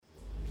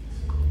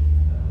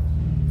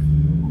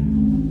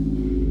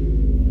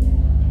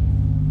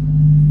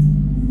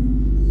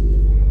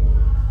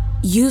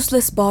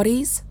Useless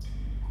Bodies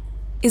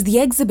is the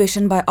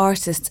exhibition by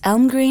artists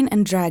Elmgreen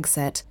and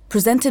Dragset,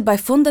 presented by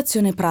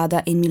Fondazione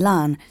Prada in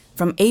Milan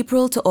from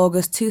April to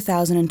August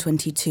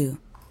 2022.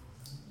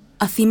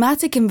 A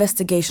thematic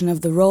investigation of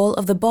the role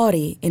of the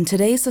body in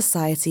today's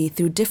society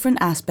through different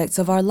aspects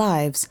of our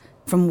lives,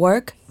 from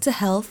work to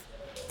health,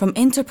 from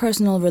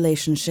interpersonal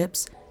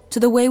relationships to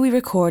the way we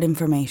record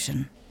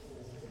information.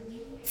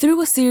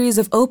 Through a series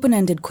of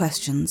open-ended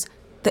questions,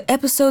 the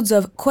episodes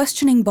of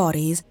Questioning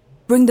Bodies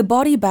bring the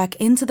body back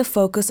into the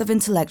focus of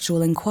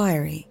intellectual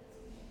inquiry.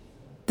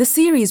 The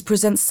series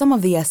presents some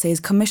of the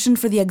essays commissioned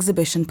for the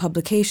exhibition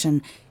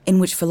publication, in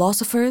which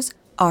philosophers,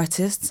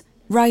 artists,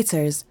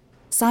 writers,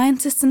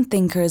 scientists and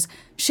thinkers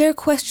share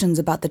questions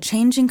about the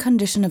changing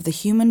condition of the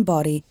human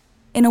body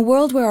in a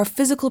world where our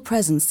physical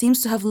presence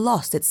seems to have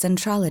lost its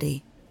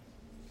centrality.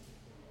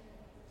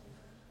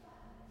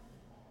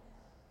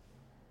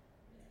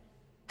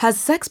 Has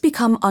sex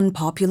become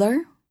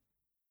unpopular?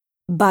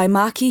 By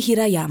Maki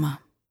Hirayama.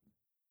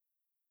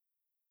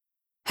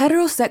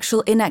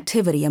 Heterosexual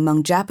inactivity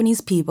among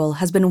Japanese people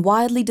has been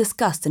widely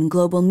discussed in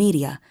global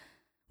media,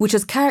 which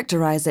has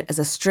characterized it as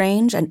a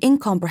strange and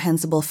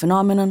incomprehensible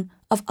phenomenon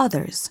of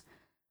others.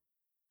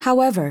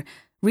 However,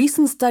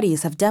 recent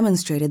studies have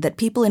demonstrated that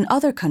people in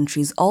other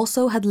countries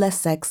also had less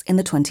sex in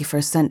the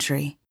 21st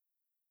century.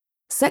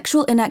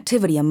 Sexual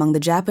inactivity among the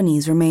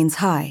Japanese remains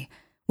high,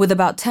 with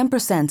about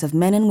 10% of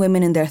men and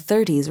women in their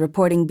 30s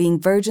reporting being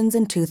virgins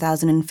in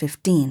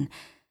 2015,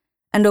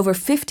 and over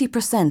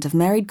 50% of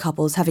married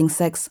couples having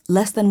sex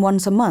less than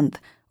once a month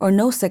or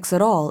no sex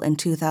at all in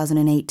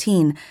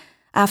 2018,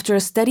 after a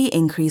steady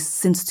increase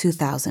since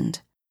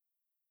 2000.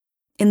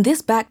 In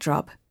this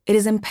backdrop, it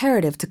is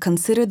imperative to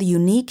consider the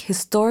unique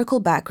historical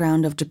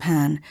background of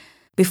Japan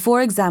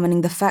before examining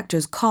the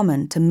factors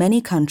common to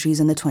many countries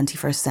in the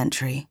 21st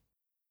century.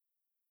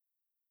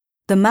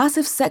 The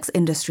massive sex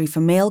industry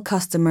for male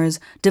customers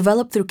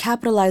developed through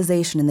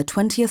capitalization in the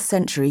 20th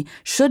century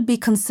should be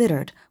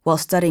considered while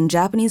studying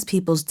Japanese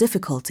people's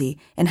difficulty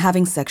in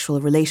having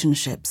sexual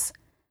relationships.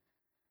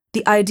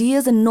 The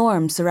ideas and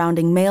norms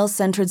surrounding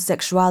male-centered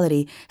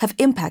sexuality have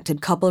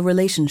impacted couple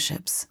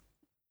relationships.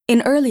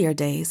 In earlier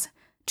days,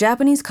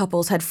 Japanese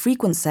couples had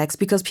frequent sex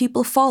because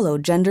people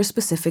followed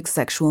gender-specific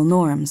sexual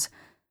norms.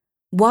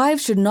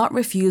 Wives should not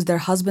refuse their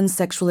husband's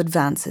sexual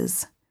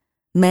advances.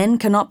 Men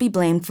cannot be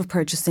blamed for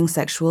purchasing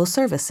sexual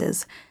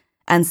services,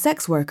 and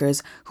sex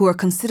workers, who are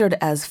considered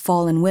as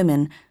fallen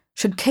women,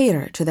 should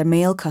cater to their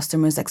male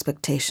customers'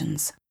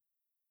 expectations.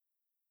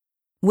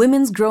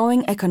 Women's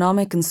growing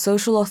economic and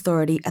social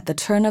authority at the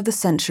turn of the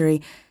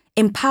century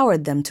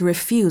empowered them to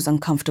refuse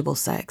uncomfortable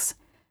sex.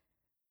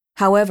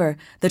 However,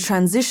 the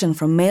transition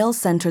from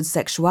male-centered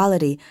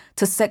sexuality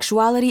to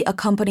sexuality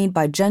accompanied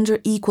by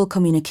gender-equal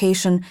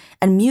communication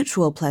and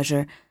mutual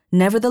pleasure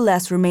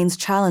nevertheless remains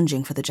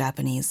challenging for the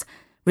Japanese,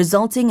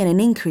 resulting in an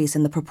increase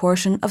in the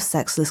proportion of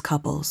sexless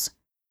couples.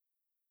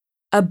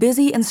 A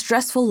busy and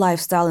stressful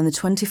lifestyle in the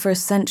 21st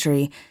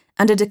century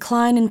and a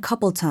decline in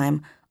couple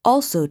time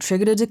also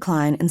triggered a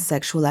decline in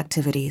sexual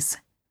activities.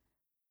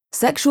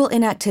 Sexual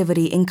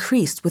inactivity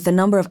increased with the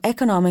number of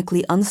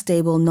economically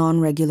unstable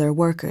non-regular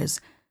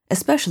workers,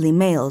 especially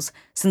males,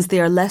 since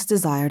they are less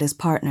desired as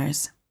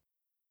partners.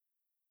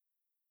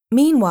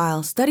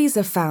 Meanwhile, studies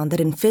have found that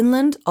in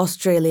Finland,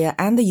 Australia,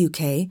 and the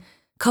UK,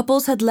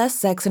 couples had less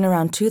sex in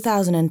around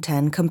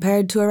 2010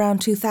 compared to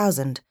around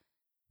 2000,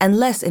 and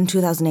less in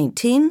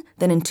 2018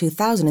 than in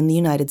 2000 in the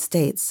United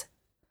States.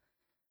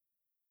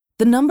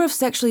 The number of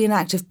sexually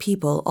inactive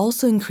people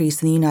also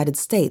increased in the United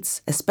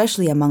States,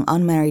 especially among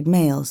unmarried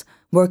males,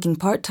 working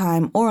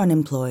part-time or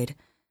unemployed,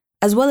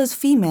 as well as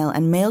female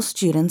and male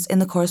students in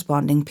the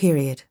corresponding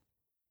period.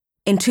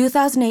 In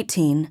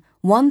 2018,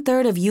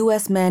 1/3 of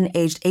U.S. men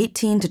aged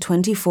 18 to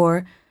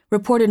 24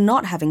 reported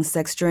not having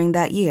sex during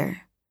that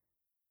year.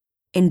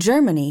 In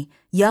Germany,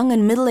 young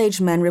and middle-aged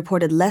men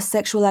reported less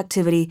sexual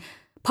activity,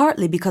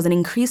 partly because an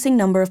increasing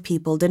number of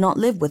people did not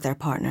live with their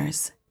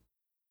partners.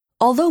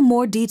 Although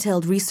more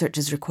detailed research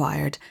is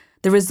required,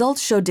 the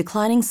results show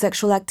declining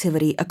sexual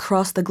activity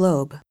across the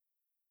globe.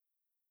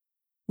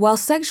 While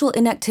sexual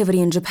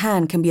inactivity in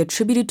Japan can be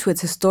attributed to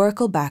its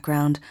historical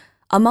background,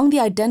 among the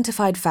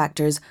identified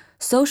factors,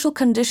 social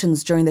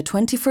conditions during the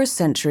 21st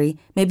century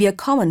may be a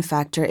common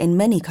factor in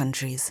many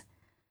countries.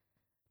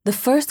 The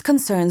first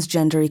concerns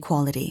gender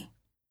equality.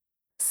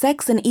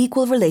 Sex in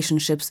equal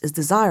relationships is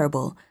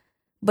desirable,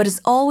 but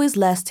is always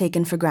less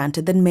taken for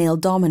granted than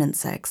male-dominant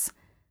sex.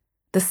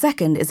 The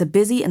second is a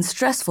busy and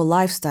stressful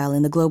lifestyle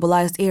in the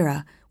globalized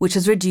era, which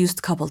has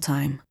reduced couple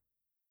time.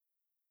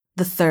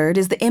 The third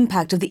is the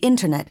impact of the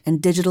internet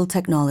and digital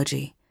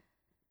technology.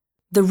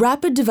 The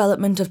rapid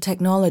development of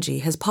technology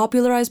has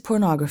popularized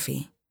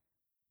pornography.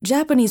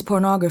 Japanese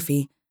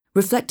pornography,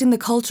 reflecting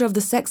the culture of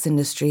the sex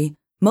industry,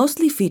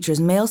 mostly features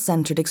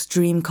male-centered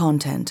extreme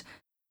content.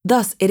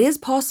 Thus, it is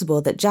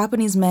possible that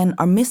Japanese men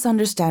are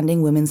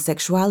misunderstanding women's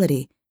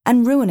sexuality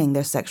and ruining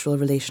their sexual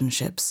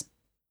relationships.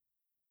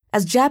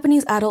 As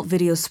Japanese adult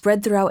videos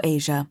spread throughout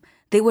Asia,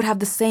 they would have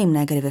the same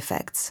negative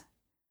effects.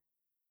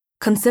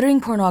 Considering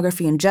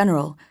pornography in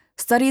general,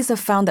 studies have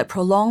found that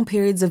prolonged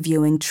periods of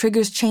viewing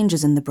triggers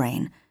changes in the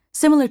brain,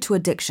 similar to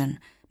addiction,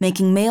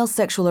 making male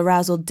sexual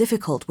arousal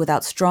difficult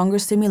without stronger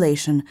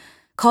stimulation,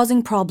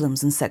 causing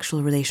problems in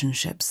sexual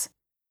relationships.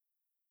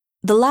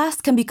 The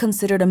last can be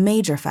considered a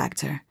major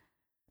factor.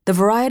 The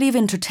variety of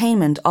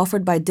entertainment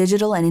offered by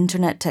digital and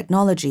internet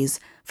technologies,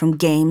 from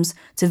games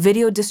to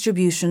video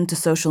distribution to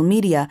social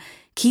media,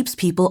 keeps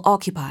people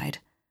occupied,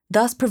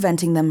 thus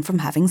preventing them from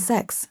having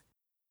sex.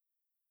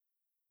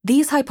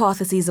 These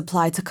hypotheses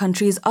apply to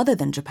countries other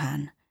than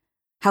Japan.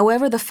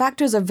 However, the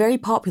factors are very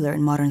popular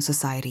in modern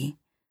society.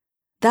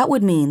 That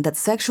would mean that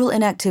sexual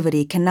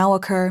inactivity can now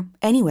occur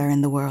anywhere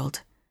in the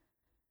world.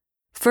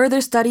 Further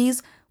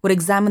studies would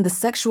examine the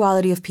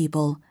sexuality of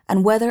people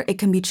and whether it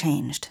can be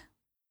changed.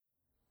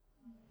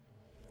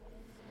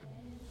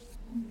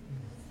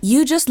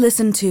 You just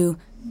listened to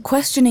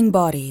Questioning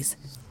Bodies,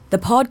 the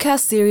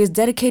podcast series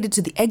dedicated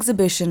to the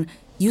exhibition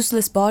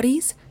Useless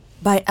Bodies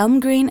by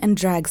Elmgreen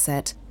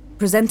Dragset,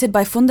 presented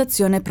by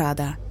Fondazione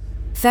Prada.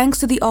 Thanks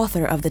to the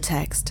author of the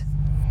text.